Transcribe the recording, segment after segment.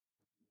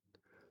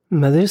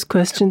Mother's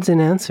Questions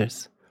and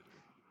Answers,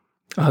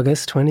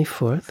 August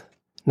 24th,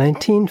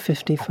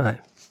 1955.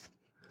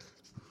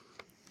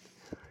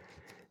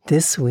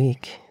 This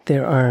week,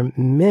 there are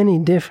many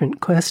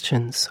different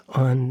questions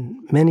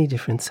on many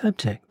different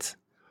subjects.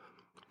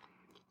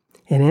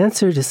 In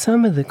answer to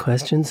some of the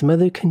questions,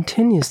 Mother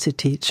continues to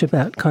teach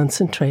about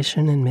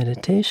concentration and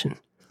meditation.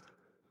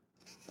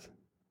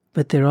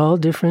 But they're all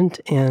different,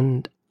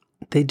 and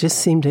they just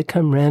seem to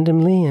come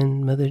randomly,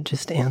 and Mother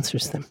just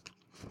answers them.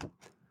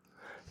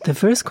 The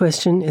first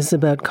question is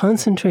about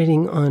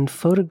concentrating on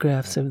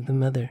photographs of the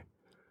Mother.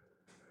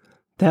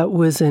 That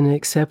was an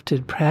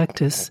accepted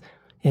practice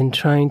in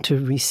trying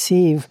to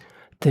receive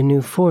the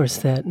new force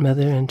that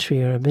Mother and Sri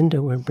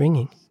Aurobindo were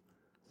bringing.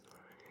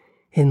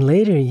 In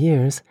later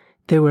years,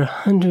 there were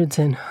hundreds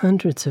and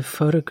hundreds of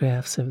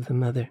photographs of the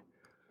Mother.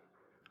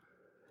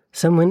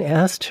 Someone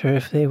asked her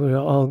if they were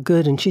all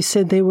good, and she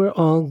said they were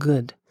all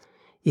good.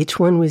 Each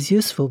one was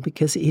useful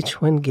because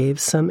each one gave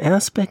some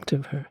aspect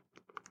of her.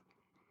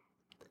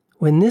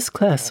 When this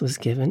class was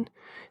given,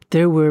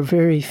 there were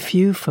very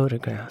few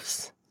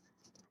photographs.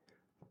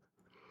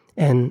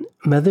 And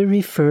Mother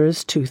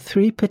refers to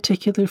 3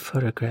 particular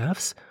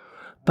photographs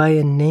by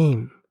a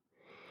name.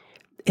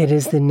 It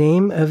is the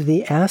name of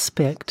the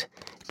aspect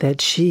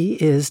that she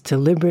is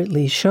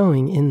deliberately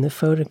showing in the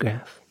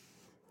photograph.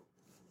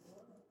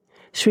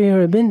 Sri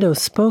Aurobindo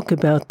spoke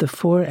about the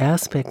 4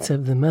 aspects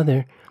of the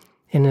Mother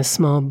in a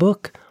small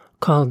book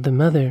called The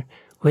Mother,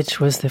 which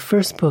was the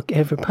first book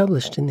ever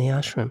published in the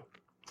ashram.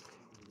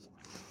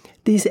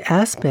 These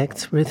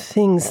aspects were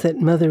things that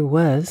Mother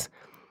was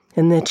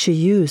and that she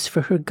used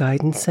for her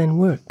guidance and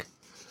work.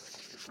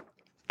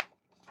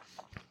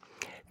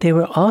 They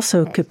were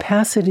also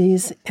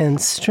capacities and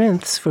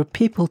strengths for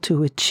people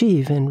to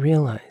achieve and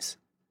realize.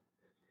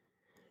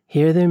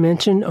 Here they're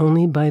mentioned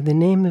only by the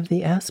name of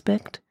the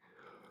aspect.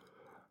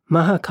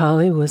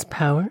 Mahakali was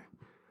power,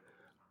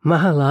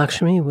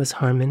 Mahalakshmi was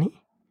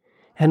harmony,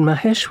 and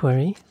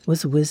Maheshwari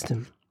was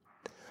wisdom.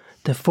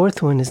 The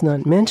 4th one is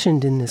not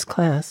mentioned in this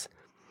class.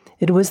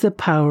 It was the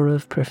power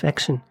of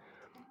perfection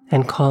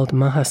and called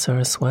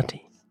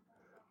Mahasaraswati.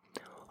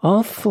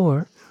 All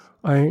 4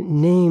 are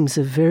names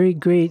of very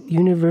great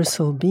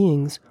universal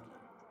beings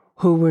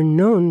who were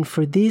known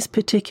for these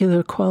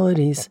particular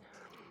qualities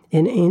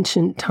in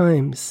ancient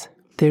times.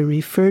 They're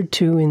referred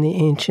to in the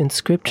ancient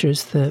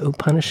scriptures, the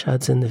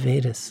Upanishads and the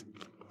Vedas.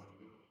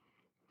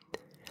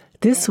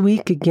 This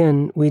week,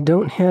 again, we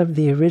don't have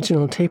the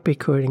original tape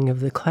recording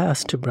of the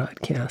class to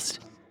broadcast.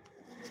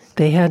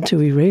 They had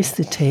to erase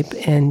the tape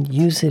and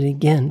use it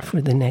again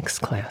for the next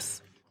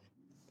class.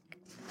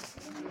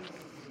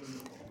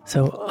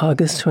 So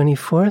August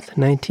 24th,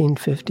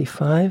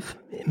 1955,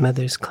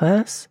 Mother's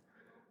class.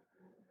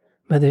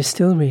 Mother's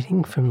still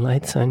reading from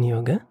Lights on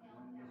Yoga,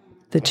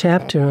 the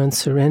chapter on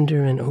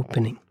surrender and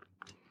opening.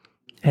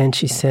 And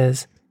she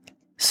says,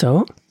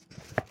 "So?"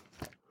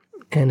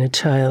 And a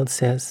child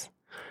says,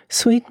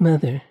 "Sweet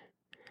Mother,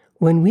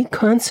 when we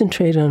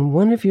concentrate on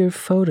one of your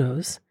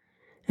photos,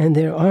 and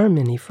there are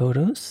many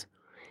photos,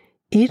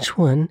 each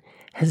one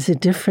has a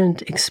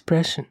different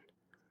expression.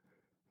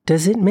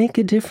 Does it make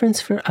a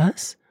difference for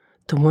us,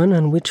 the one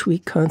on which we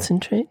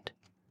concentrate?"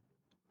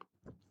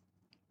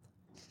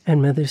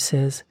 And Mother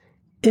says,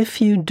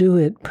 "If you do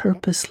it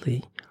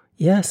purposely,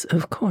 yes,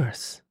 of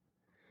course.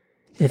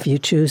 If you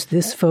choose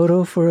this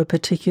photo for a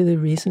particular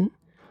reason,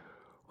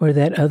 or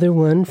that other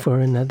one for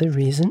another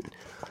reason,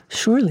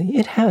 surely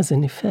it has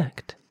an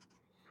effect.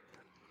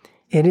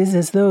 It is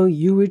as though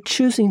you were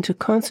choosing to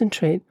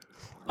concentrate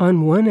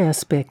on one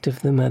aspect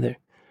of the Mother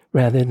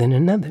rather than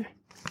another.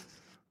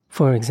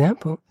 For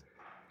example,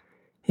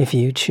 if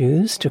you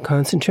choose to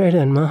concentrate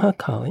on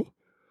Mahakali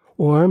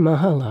or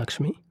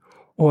Mahalakshmi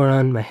or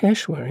on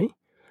Maheshwari,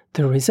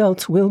 the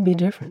results will be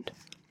different.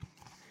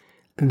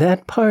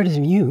 That part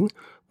of you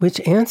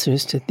which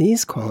answers to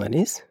these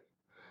qualities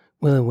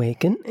will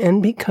awaken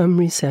and become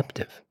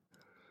receptive.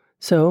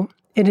 So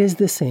it is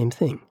the same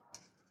thing.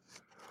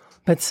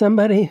 But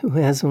somebody who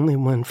has only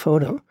one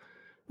photo,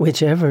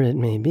 whichever it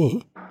may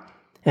be,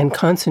 and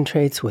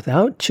concentrates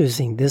without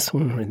choosing this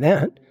one or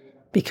that,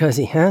 because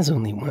he has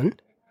only one,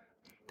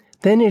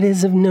 then it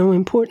is of no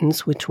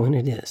importance which one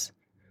it is.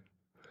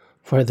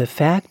 For the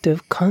fact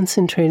of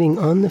concentrating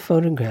on the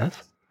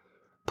photograph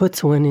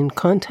puts one in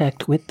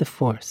contact with the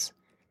force.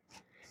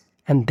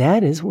 And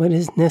that is what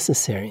is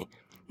necessary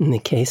in the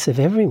case of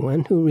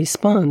everyone who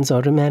responds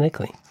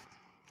automatically.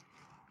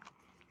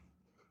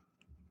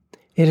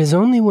 It is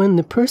only when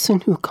the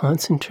person who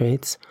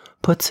concentrates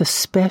puts a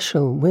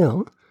special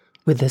will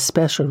with a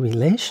special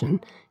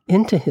relation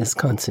into his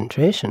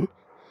concentration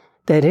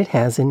that it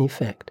has an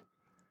effect.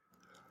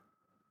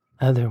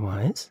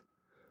 Otherwise,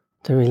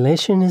 the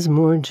relation is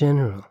more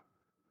general,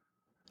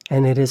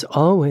 and it is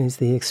always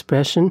the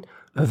expression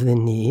of the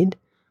need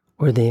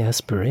or the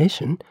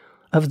aspiration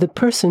of the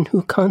person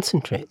who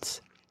concentrates.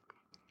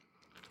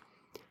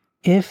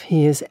 If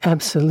he is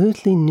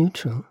absolutely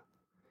neutral,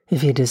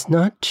 if he does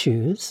not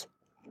choose,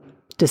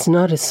 does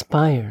not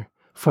aspire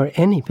for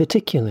any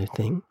particular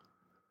thing,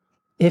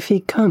 if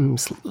he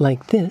comes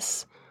like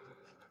this,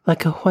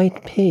 like a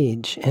white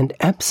page and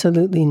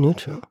absolutely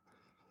neutral,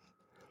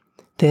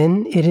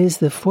 then it is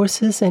the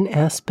forces and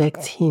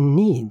aspects he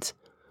needs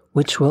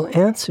which will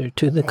answer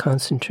to the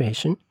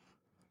concentration,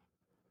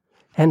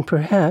 and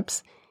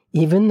perhaps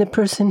even the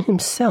person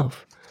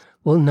himself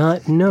will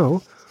not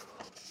know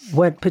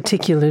what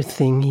particular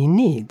thing he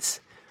needs,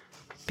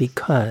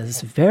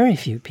 because very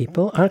few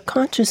people are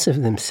conscious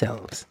of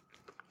themselves.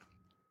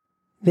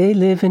 They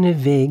live in a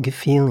vague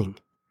feeling.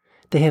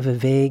 They have a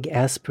vague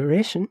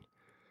aspiration,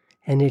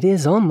 and it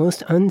is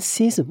almost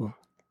unseizable.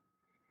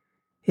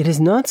 It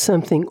is not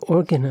something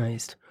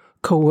organized,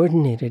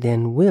 coordinated,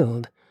 and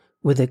willed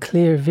with a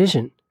clear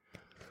vision.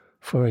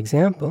 For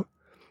example,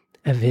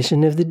 a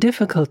vision of the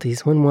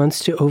difficulties one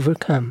wants to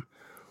overcome,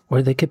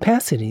 or the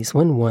capacities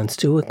one wants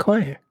to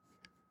acquire.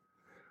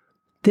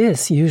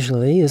 This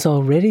usually is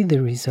already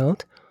the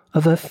result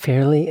of a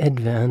fairly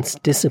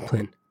advanced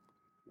discipline.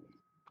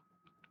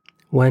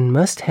 One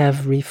must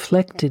have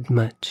reflected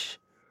much,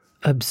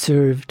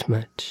 observed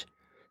much,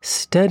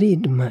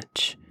 studied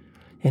much,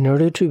 in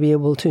order to be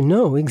able to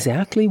know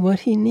exactly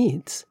what he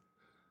needs.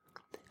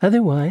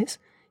 Otherwise,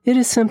 it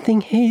is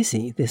something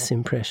hazy, this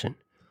impression.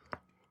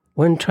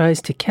 One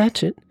tries to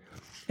catch it,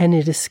 and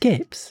it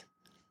escapes.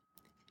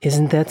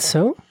 Isn't that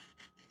so?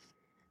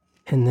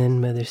 And then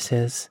Mother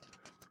says,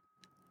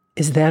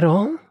 "Is that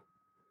all?"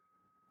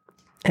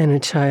 And a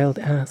child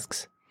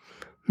asks,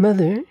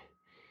 "Mother,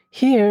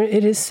 here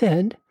it is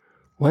said,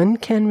 one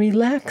can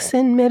relax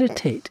and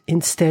meditate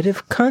instead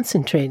of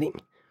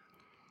concentrating."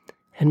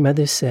 And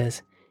Mother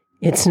says,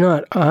 "It's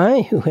not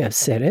I who have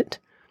said it."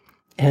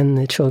 And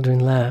the children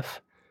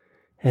laugh.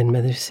 And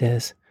Mother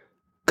says,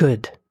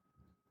 "Good."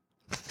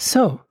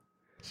 So,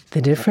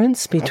 the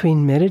difference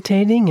between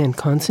meditating and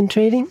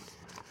concentrating?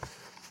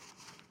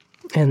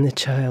 And the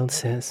child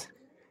says,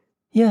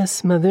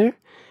 "Yes, Mother,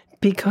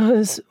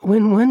 because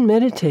when one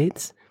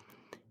meditates,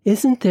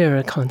 isn't there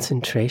a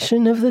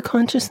concentration of the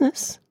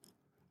consciousness?"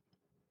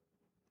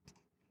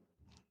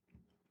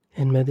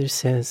 And Mother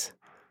says,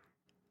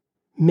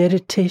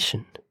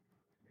 "Meditation.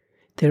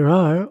 There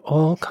are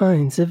all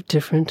kinds of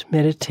different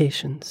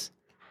meditations.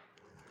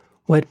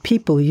 What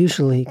people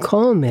usually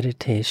call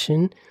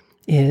meditation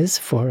is,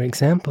 for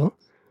example,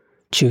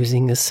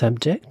 choosing a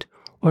subject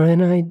or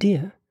an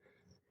idea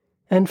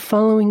and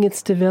following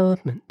its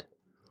development,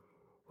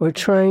 or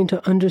trying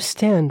to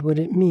understand what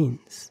it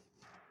means.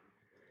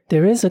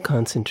 There is a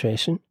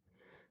concentration,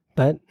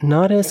 but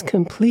not as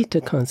complete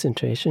a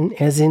concentration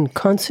as in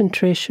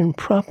concentration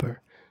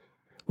proper,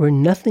 where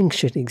nothing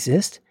should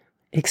exist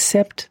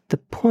except the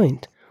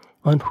point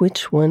on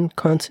which one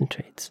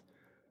concentrates.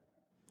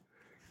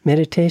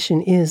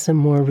 Meditation is a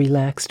more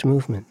relaxed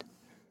movement,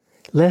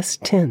 less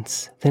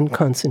tense than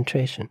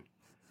concentration.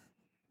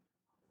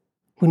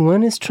 When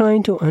one is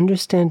trying to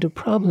understand a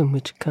problem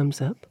which comes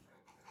up,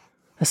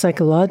 a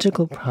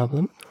psychological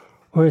problem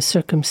or a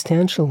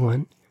circumstantial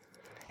one,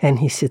 and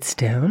he sits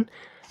down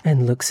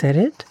and looks at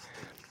it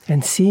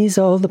and sees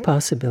all the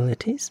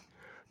possibilities,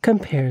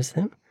 compares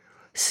them,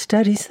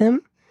 studies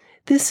them,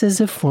 this is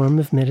a form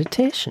of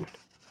meditation.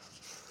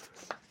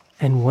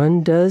 And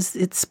one does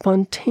it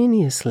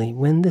spontaneously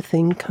when the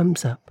thing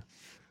comes up.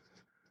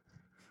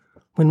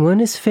 When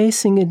one is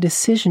facing a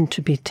decision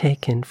to be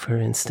taken, for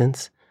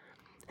instance,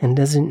 and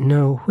doesn't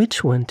know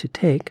which one to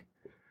take,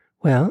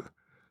 well,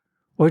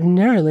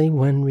 ordinarily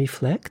one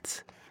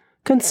reflects,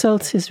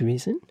 consults his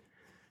reason,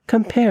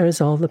 compares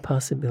all the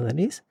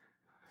possibilities,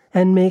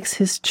 and makes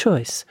his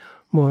choice,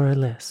 more or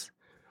less.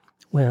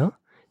 Well,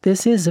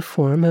 this is a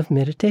form of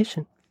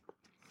meditation.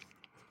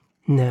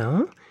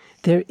 Now,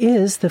 there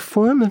is the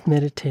form of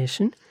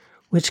meditation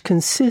which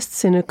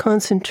consists in a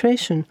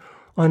concentration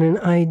on an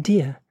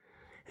idea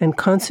and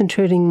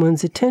concentrating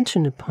one's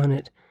attention upon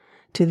it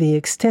to the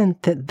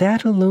extent that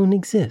that alone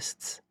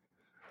exists.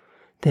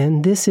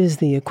 Then this is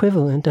the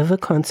equivalent of a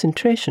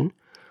concentration,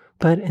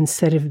 but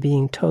instead of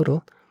being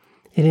total,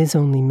 it is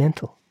only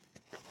mental.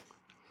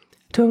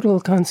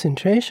 Total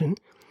concentration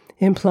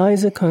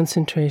implies a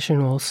concentration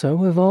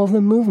also of all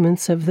the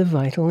movements of the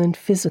vital and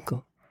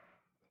physical.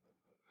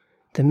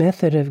 The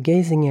method of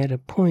gazing at a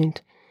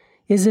point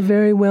is a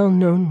very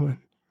well-known one.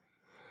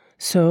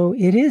 So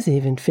it is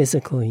even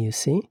physical, you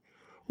see.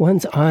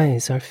 One's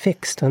eyes are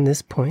fixed on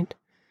this point,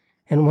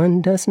 and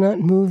one does not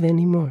move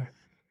any more.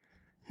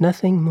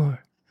 Nothing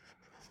more.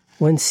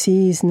 One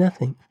sees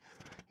nothing,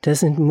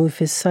 doesn't move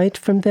his sight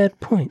from that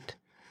point.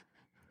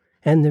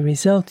 And the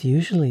result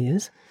usually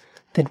is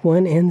that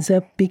one ends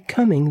up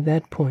becoming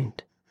that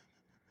point.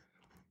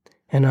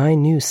 And I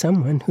knew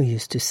someone who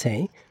used to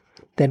say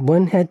that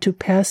one had to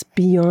pass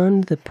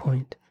beyond the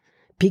point,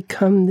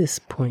 become this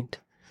point,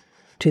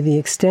 to the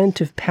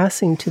extent of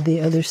passing to the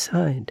other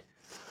side,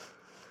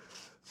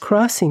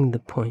 crossing the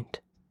point.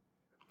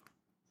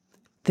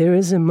 There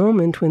is a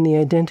moment when the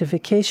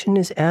identification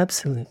is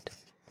absolute,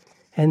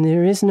 and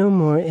there is no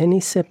more any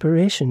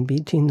separation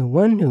between the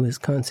one who is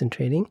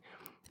concentrating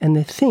and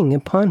the thing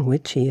upon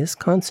which he is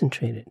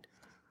concentrated.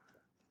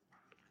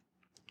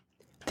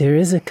 There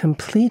is a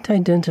complete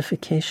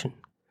identification,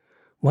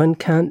 One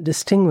can't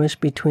distinguish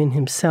between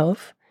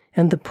himself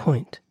and the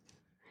point.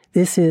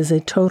 This is a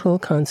total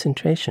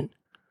concentration,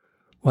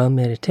 while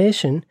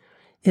meditation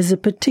is a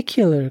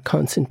particular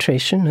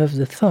concentration of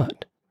the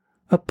thought,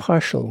 a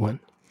partial one.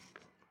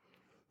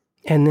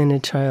 And then a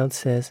child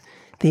says,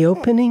 "The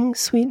opening,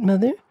 sweet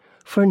mother,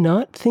 for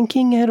not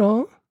thinking at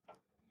all?"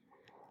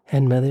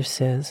 And mother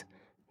says,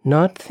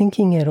 "Not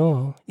thinking at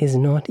all is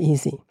not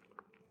easy.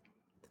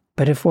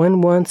 But if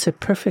one wants a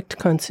perfect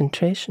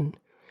concentration,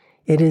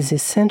 it is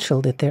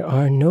essential that there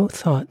are no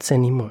thoughts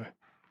anymore."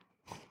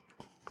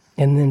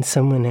 And then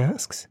someone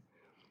asks,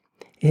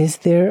 "Is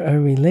there a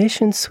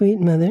relation, sweet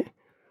mother,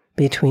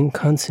 between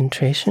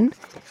concentration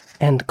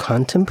and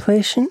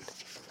contemplation?"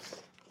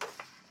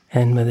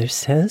 And mother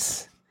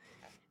says,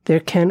 "There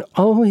can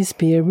always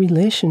be a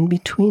relation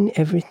between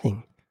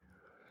everything,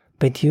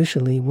 but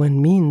usually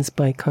one means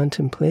by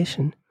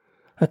contemplation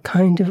a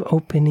kind of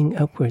opening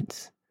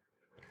upwards.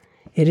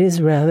 It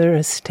is rather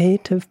a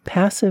state of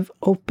passive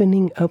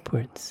opening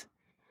upwards.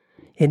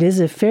 It is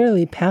a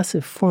fairly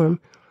passive form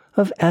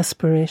of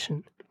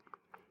aspiration.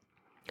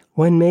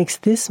 One makes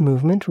this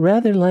movement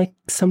rather like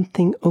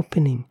something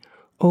opening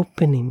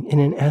in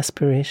an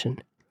aspiration.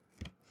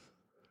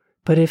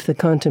 But if the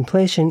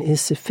contemplation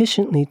is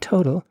sufficiently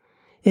total,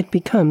 it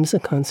becomes a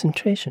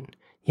concentration,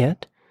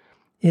 yet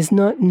is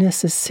not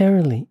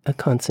necessarily a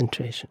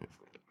concentration."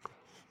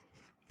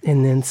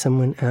 And then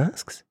someone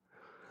asks,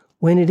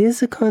 "When it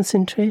is a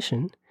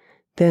concentration,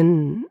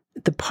 then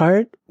the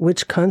part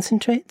which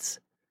concentrates,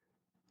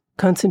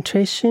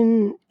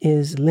 concentration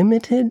is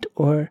limited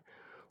or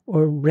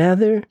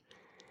rather,"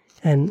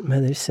 and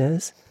mother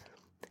says,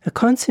 "A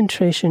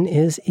concentration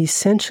is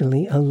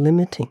essentially a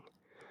limiting.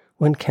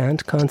 One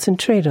can't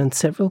concentrate on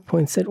several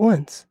points at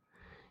once.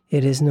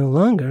 It is no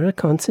longer a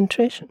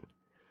concentration."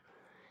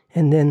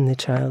 And then the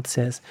child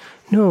says,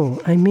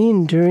 "No, I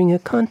mean during a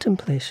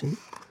contemplation."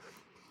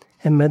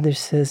 And mother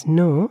says,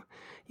 "No,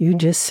 you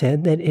just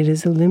said that it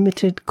is a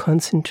limited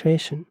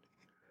concentration.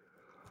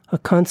 A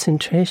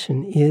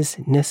concentration is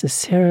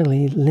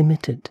necessarily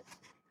limited."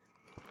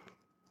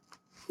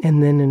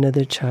 And then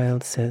another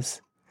child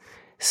says,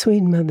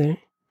 "Sweet mother,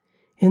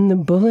 in the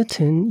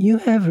bulletin you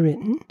have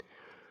written,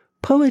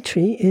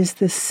 poetry is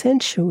the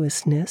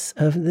sensuousness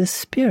of the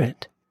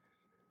spirit.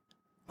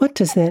 What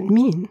does that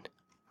mean?"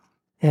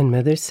 And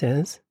mother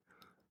says,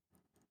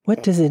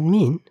 "What does it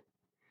mean?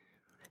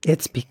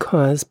 It's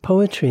because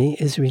poetry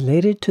is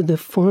related to the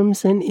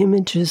forms and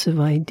images of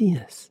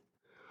ideas.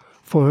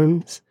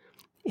 Forms,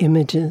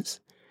 images,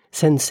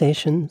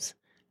 sensations,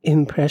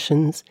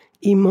 impressions,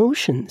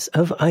 emotions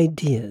of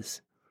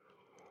ideas.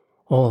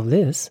 All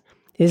this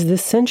is the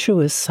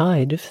sensuous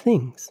side of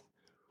things.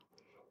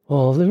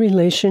 All the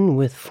relation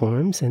with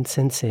forms and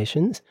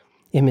sensations,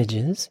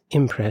 images,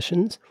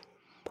 impressions,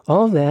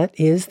 all that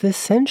is the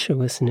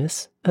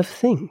sensuousness of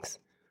things.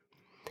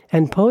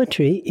 And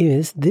poetry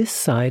is this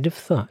side of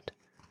thought.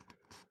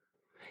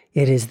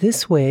 It is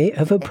this way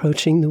of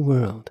approaching the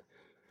world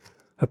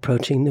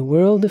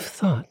of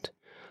thought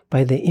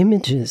by the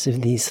images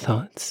of these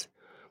thoughts,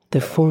 the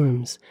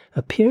forms,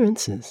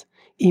 appearances,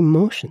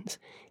 emotions,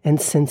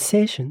 and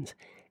sensations,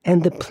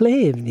 and the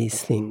play of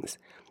these things,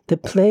 the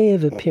play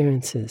of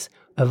appearances,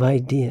 of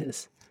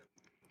ideas.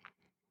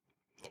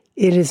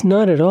 It is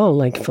not at all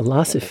like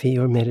philosophy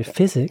or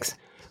metaphysics,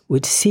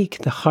 which seek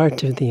the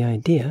heart of the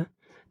idea,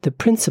 the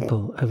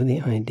principle of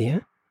the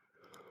idea.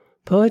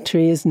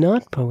 Poetry is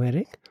not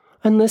poetic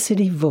unless it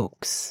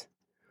evokes.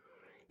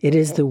 It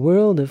is the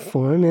world of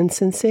form and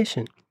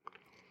sensation.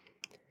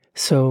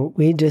 So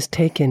we just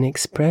take an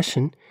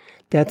expression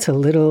that's a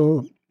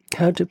little,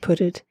 how to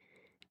put it,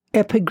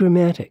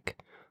 epigrammatic,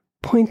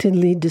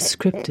 pointedly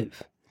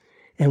descriptive.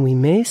 And we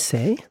may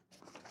say,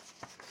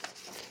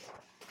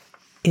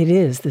 it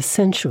is the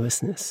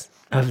sensuousness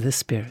of the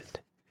spirit.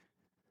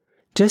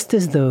 Just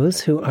as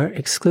those who are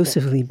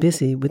exclusively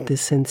busy with the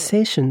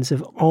sensations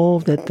of all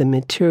that the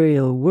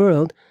material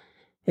world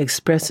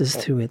expresses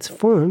through its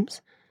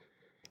forms,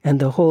 and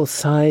the whole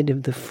side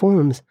of the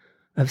forms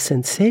of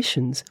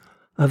sensations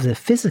of the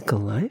physical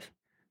life,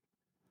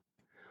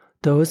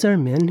 those are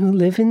men who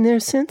live in their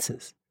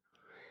senses.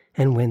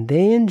 And when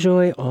they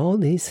enjoy all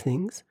these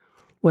things,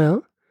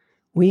 well,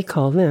 we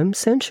call them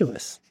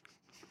sensuous.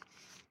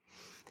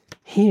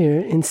 Here,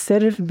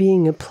 instead of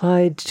being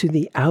applied to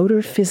the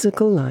outer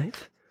physical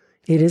life,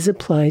 it is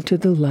applied to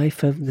the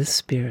life of the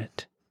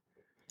spirit,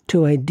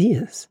 to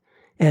ideas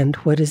and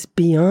what is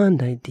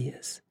beyond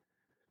ideas.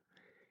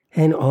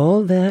 And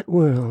all that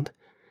world,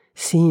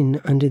 seen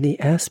under the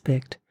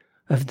aspect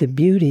of the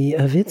beauty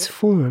of its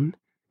form,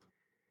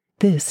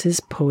 this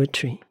is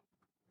poetry.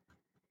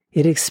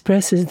 It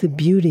expresses the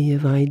beauty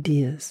of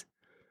ideas,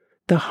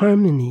 the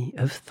harmony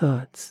of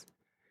thoughts,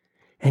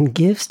 and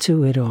gives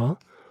to it all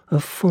a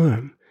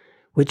form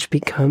which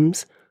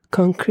becomes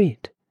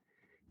concrete.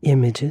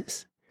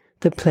 Images,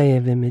 the play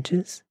of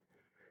images,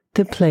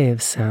 the play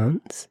of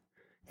sounds,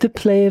 the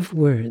play of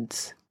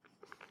words.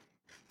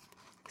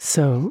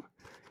 So,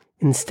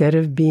 instead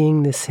of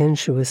being the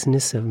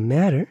sensuousness of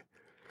matter,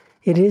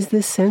 it is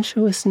the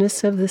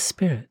sensuousness of the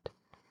spirit.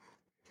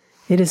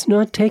 It is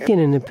not taken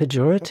in a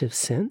pejorative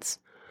sense,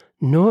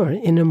 nor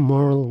in a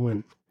moral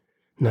one.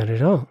 Not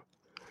at all.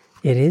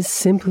 It is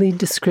simply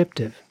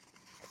descriptive.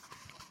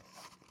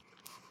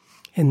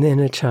 And then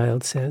a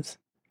child says,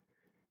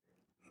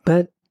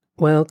 but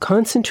while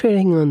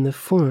concentrating on the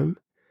form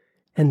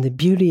and the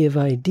beauty of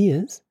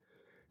ideas,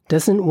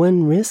 doesn't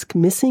one risk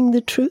missing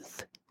the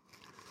truth?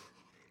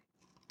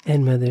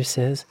 And Mother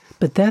says,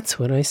 but that's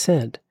what I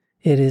said.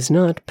 It is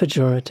not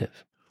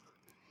pejorative.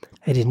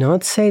 I did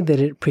not say that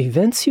it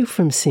prevents you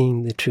from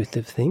seeing the truth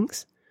of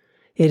things.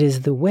 It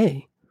is the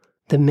way,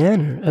 the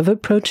manner of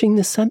approaching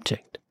the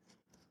subject.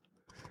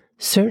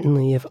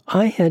 Certainly, if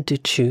I had to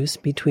choose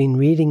between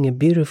reading a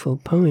beautiful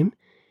poem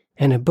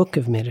and a book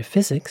of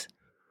metaphysics,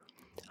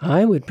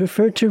 I would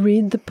prefer to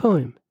read the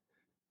poem.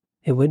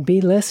 It would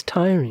be less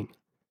tiring.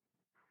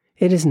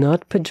 It is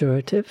not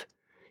pejorative.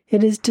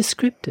 It is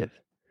descriptive.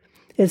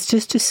 It's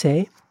just to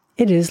say,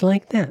 it is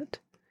like that.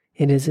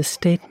 It is a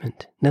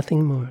statement,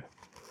 nothing more.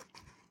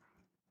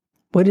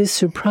 What is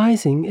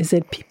surprising is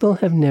that people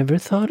have never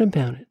thought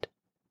about it.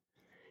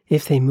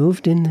 If they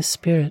moved in the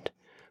spirit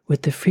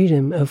with the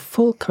freedom of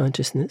full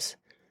consciousness,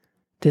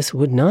 this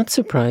would not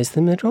surprise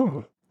them at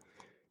all,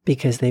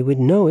 because they would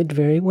know it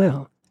very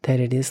well,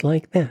 that it is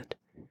like that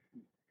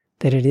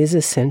it is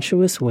a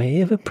sensuous way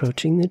of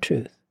approaching the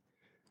truth.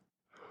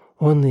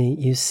 Only,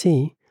 you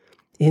see,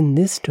 in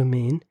this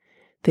domain,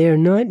 they are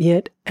not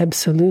yet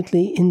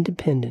absolutely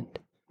independent.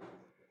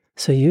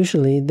 So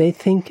usually they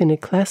think in a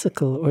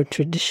classical or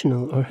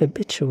traditional or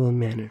habitual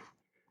manner,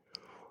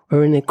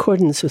 or in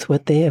accordance with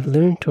what they have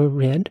learnt or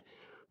read,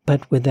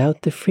 but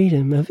without the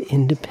freedom of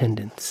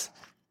independence.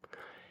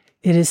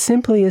 It is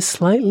simply a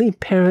slightly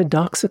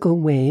paradoxical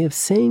way of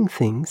saying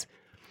things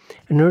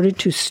in order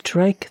to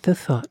strike the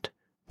thought,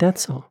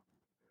 that's all.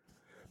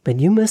 But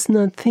you must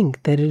not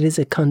think that it is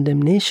a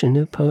condemnation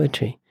of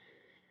poetry.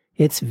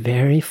 It's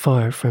very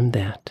far from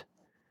that.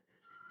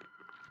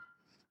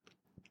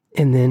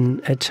 And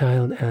then a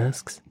child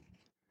asks,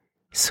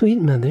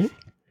 Sweet Mother,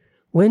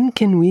 when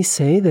can we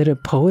say that a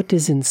poet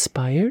is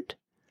inspired?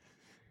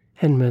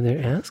 And Mother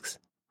asks,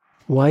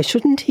 why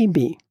shouldn't he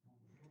be?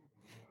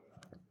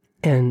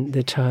 And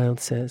the child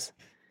says,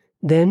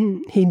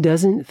 then he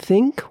doesn't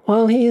think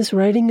while he is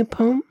writing a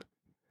poem?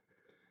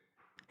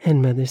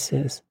 And Mother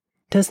says,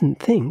 doesn't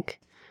think?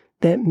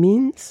 That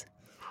means?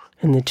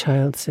 And the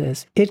child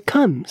says, it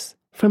comes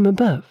from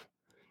above.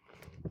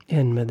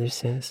 And Mother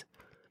says,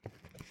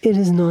 it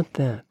is not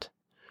that.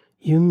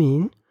 You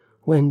mean,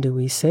 when do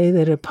we say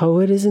that a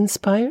poet is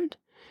inspired?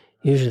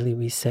 Usually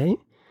we say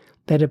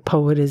that a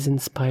poet is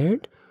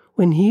inspired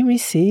when he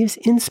receives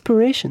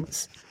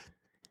inspirations.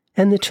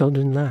 And the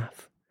children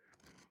laugh.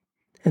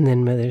 And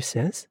then Mother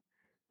says,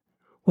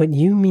 what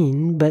you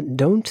mean but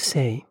don't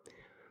say,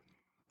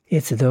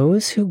 it's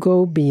those who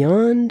go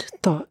beyond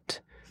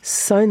thought,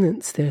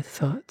 silence their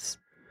thoughts,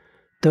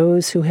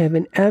 those who have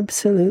an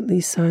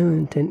absolutely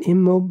silent and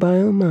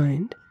immobile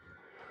mind,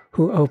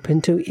 who open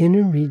to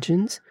inner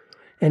regions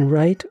and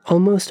write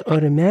almost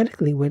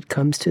automatically what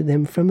comes to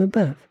them from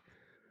above.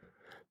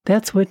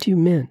 That's what you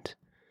meant,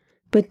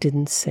 but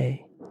didn't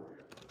say.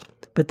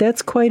 But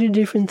that's quite a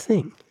different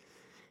thing,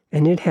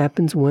 and it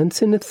happens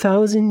once in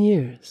 1,000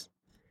 years.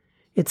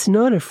 It's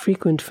not a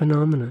frequent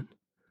phenomenon.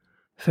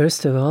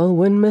 First of all,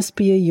 one must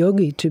be a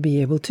yogi to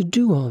be able to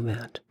do all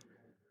that.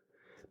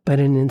 But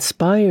an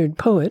inspired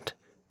poet,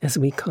 as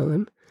we call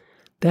him,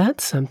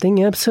 that's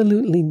something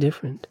absolutely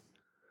different.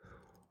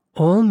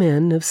 All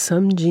men of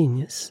some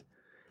genius,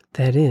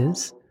 that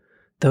is,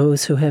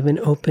 those who have an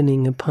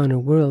opening upon a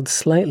world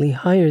slightly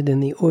higher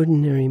than the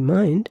ordinary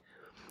mind,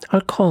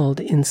 are called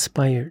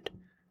inspired.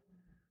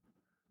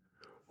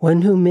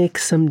 One who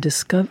makes some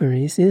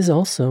discoveries is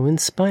also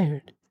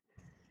inspired.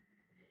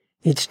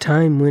 Each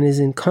time one is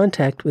in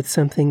contact with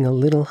something a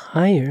little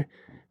higher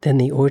than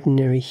the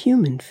ordinary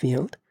human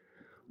field,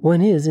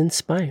 one is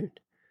inspired.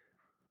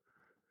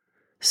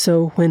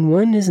 So when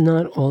one is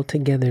not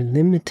altogether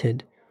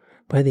limited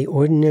by the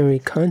ordinary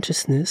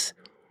consciousness,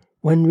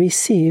 one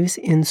receives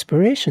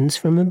inspirations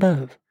from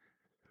above.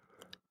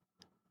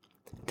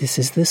 This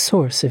is the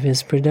source of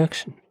his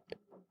production.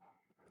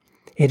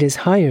 It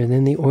is higher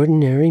than the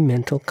ordinary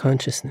mental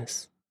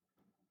consciousness.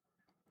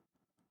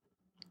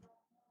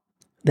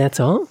 That's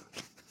all?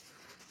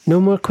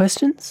 No more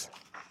questions?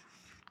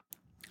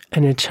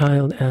 And a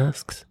child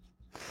asks,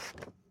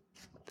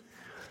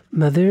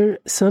 Mother,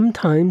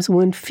 sometimes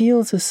one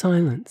feels a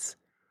silence,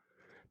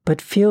 but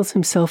feels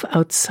himself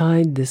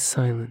outside this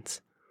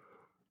silence.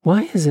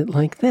 Why is it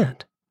like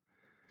that?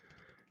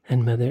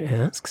 And Mother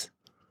asks,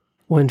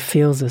 one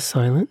feels a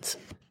silence,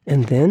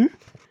 and then?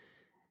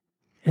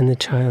 And the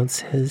child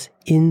says,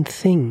 in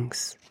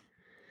things.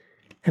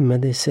 And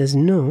Mother says,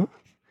 no.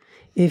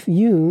 If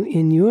you,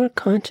 in your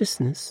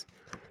consciousness,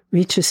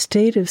 reach a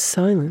state of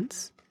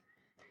silence,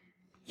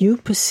 you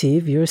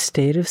perceive your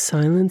state of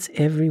silence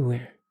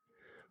everywhere,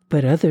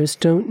 but others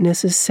don't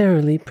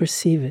necessarily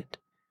perceive it.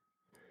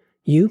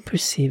 You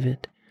perceive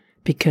it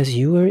because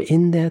you are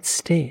in that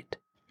state.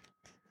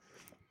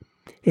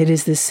 It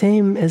is the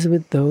same as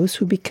with those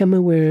who become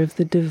aware of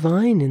the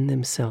divine in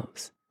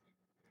themselves.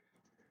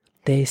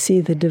 They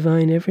see the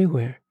divine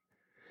everywhere,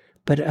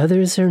 but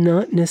others are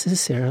not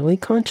necessarily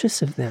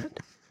conscious of that.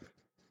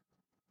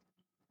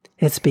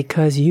 It's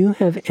because you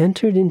have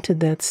entered into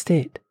that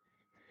state.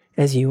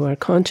 As you are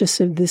conscious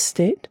of this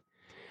state,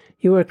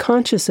 you are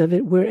conscious of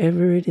it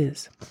wherever it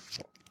is.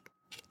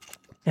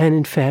 And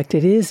in fact,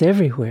 it is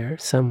everywhere,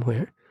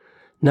 somewhere,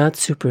 not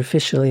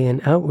superficially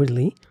and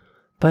outwardly,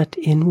 but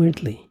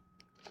inwardly.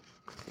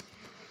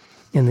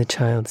 And the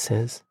child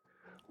says,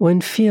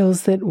 one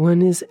feels that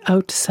one is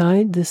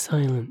outside the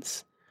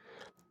silence,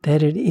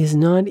 that it is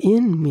not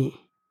in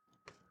me.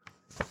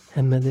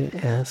 And Mother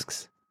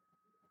asks,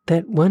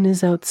 that one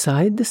is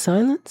outside the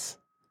silence?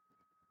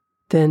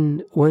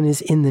 Then one is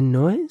in the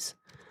noise?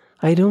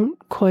 I don't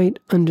quite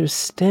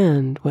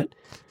understand what...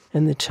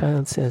 And the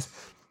child says,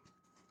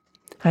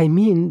 I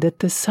mean that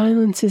the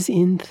silence is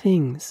in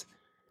things,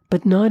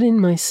 but not in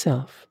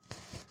myself.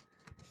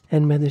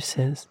 And Mother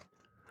says,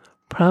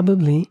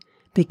 probably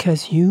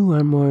because you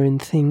are more in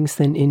things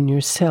than in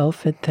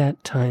yourself at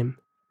that time.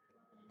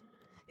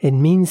 It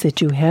means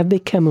that you have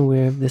become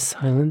aware of the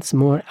silence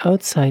more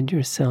outside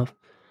yourself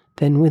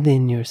than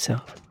within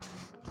yourself.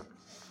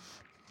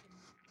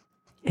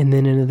 And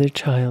then another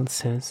child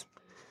says,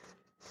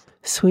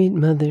 Sweet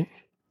Mother,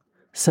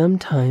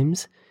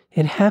 sometimes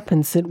it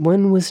happens that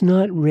one was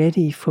not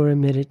ready for a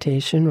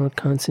meditation or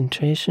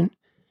concentration,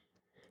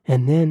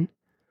 and then,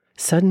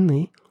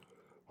 suddenly,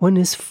 one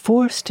is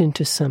forced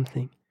into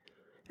something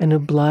and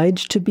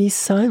obliged to be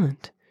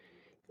silent.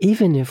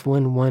 Even if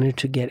one wanted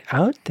to get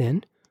out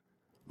then,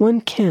 one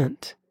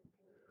can't.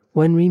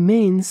 One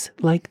remains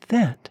like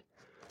that,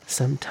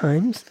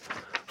 sometimes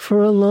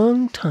for a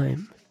long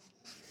time,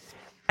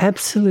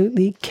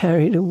 absolutely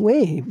carried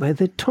away by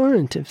the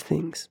torrent of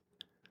things.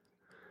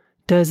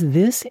 Does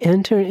this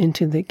enter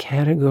into the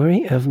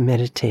category of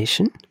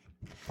meditation?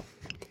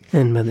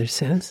 And Mother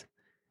says,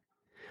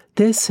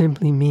 this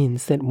simply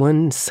means that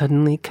one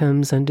suddenly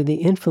comes under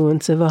the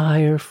influence of a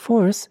higher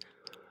force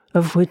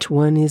of which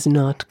one is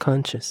not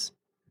conscious.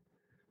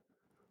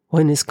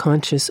 One is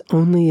conscious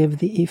only of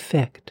the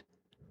effect,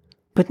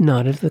 but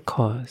not of the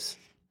cause.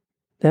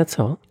 That's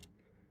all.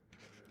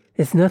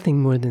 It's nothing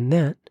more than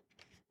that.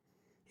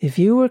 If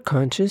you were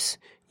conscious,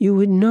 you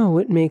would know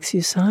what makes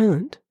you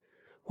silent,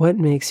 what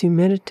makes you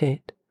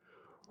meditate,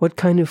 what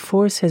kind of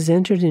force has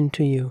entered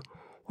into you,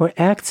 or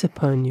acts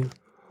upon you,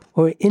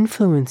 or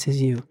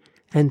influences you,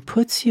 and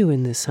puts you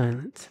in the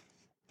silence.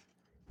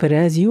 But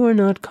as you are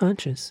not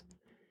conscious,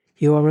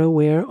 you are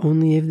aware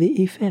only of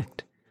the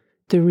effect,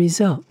 the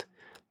result,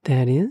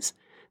 that is,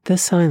 the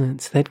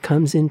silence that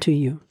comes into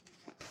you.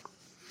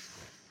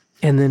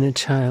 And then a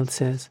child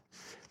says,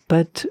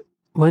 but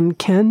one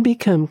can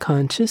become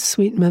conscious,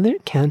 sweet Mother,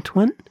 can't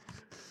one?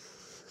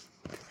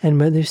 And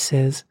Mother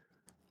says,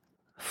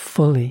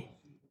 fully,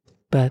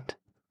 but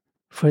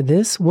for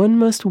this one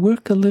must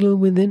work a little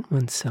within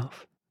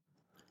oneself.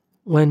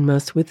 One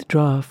must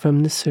withdraw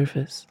from the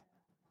surface.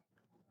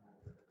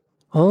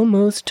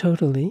 Almost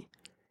totally,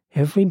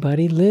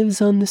 everybody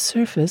lives on the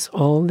surface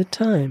all the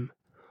time,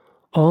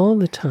 on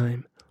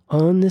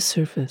the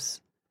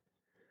surface.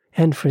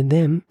 And for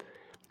them,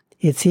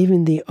 it's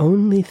even the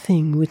only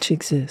thing which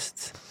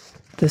exists,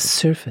 the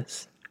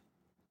surface.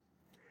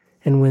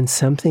 And when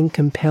something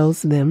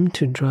compels them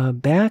to draw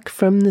back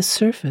from the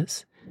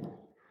surface,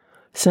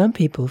 some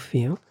people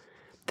feel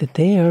that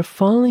they are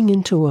falling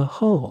into a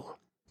hole.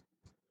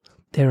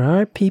 There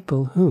are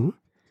people who,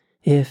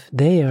 if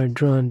they are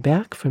drawn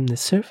back from the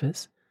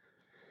surface,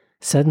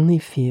 suddenly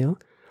feel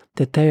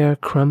that they are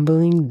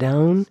crumbling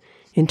down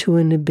into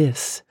an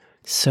abyss,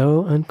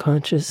 so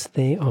unconscious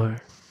they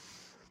are.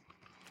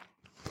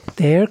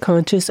 They are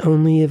conscious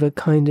only of a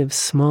kind of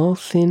small,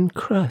 thin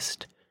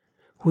crust,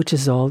 which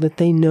is all that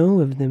they know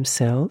of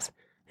themselves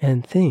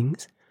and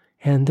things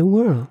and the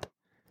world.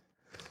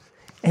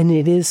 And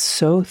it is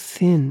so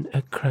thin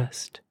a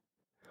crust.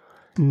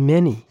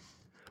 Many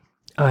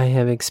I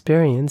have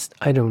experienced,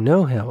 I don't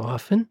know how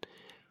often.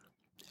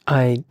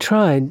 I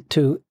tried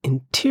to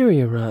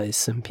interiorize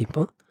some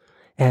people,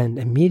 and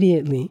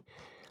immediately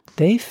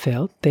they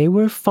felt they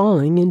were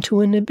falling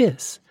into an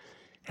abyss,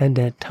 and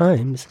at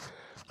times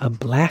a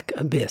black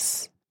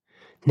abyss.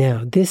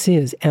 Now, this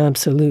is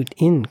absolute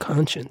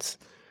inconscience,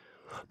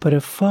 but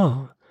a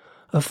fall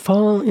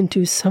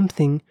into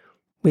something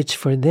which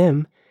for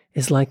them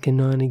is like a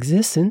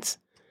non-existence,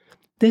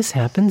 this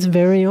happens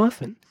very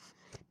often.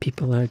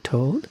 People are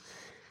told,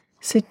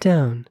 sit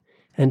down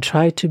and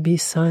try to be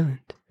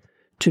silent,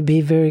 to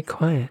be very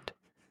quiet.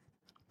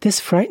 This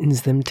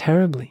frightens them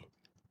terribly.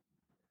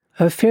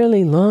 A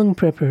fairly long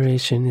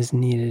preparation is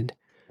needed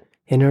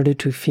in order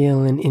to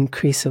feel an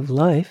increase of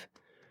life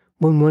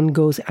when one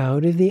goes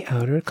out of the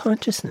outer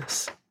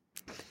consciousness.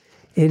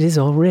 It is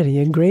already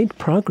a great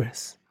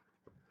progress.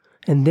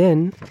 And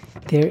then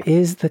there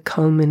is the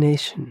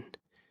culmination,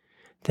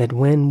 that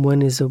when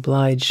one is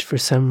obliged for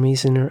some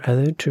reason or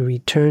other to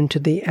return to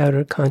the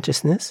outer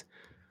consciousness,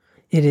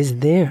 it is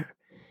there,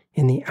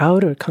 in the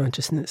outer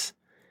consciousness,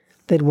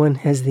 that one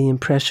has the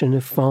impression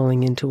of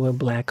falling into a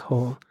black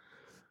hole,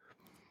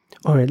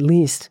 or at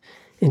least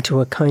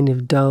into a kind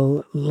of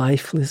dull,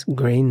 lifeless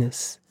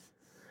grayness,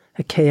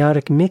 a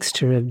chaotic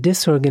mixture of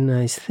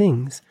disorganized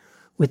things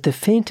with the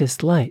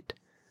faintest light.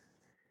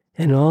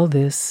 And all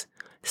this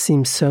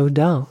seems so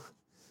dull,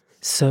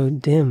 so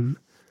dim,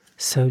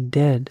 so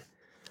dead,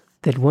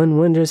 that one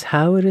wonders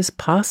how it is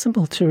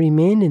possible to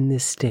remain in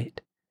this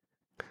state.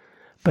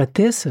 But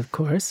this, of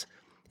course,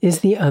 is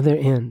the other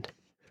end.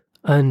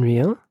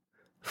 Unreal,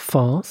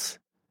 false,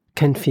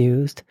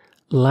 confused,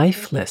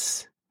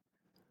 lifeless.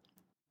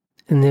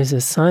 And there's a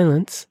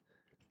silence.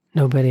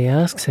 Nobody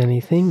asks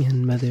anything,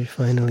 and Mother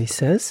finally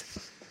says,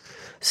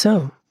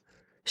 "So,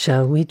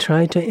 shall we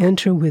try to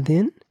enter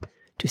within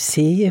to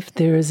see if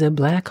there is a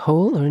black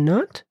hole or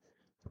not?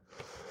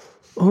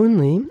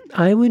 Only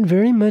I would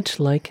very much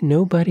like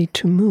nobody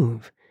to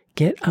move,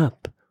 get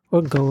up,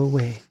 or go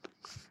away.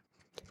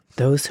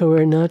 Those who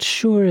are not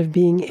sure of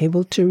being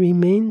able to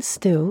remain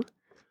still,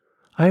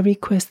 I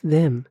request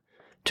them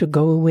to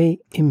go away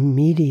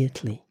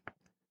immediately.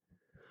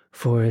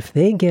 For if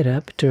they get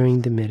up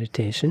during the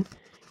meditation,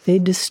 they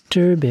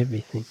disturb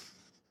everything."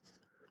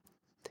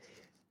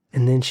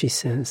 And then she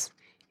says,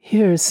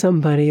 "Here is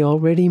somebody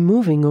already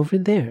moving over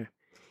there.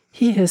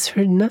 He has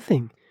heard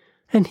nothing,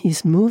 and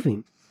he's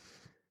moving."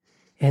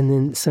 And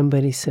then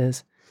somebody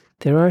says,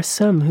 "There are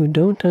some who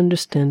don't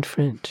understand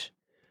French."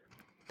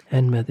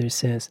 And Mother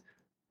says,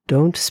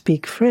 "Don't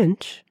speak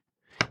French?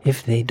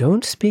 If they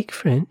don't speak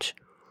French,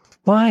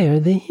 why are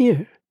they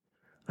here?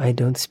 I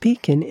don't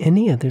speak in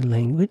any other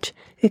language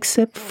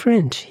except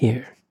French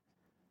here."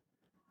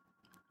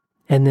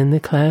 And then the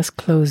class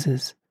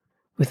closes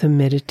with a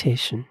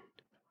meditation.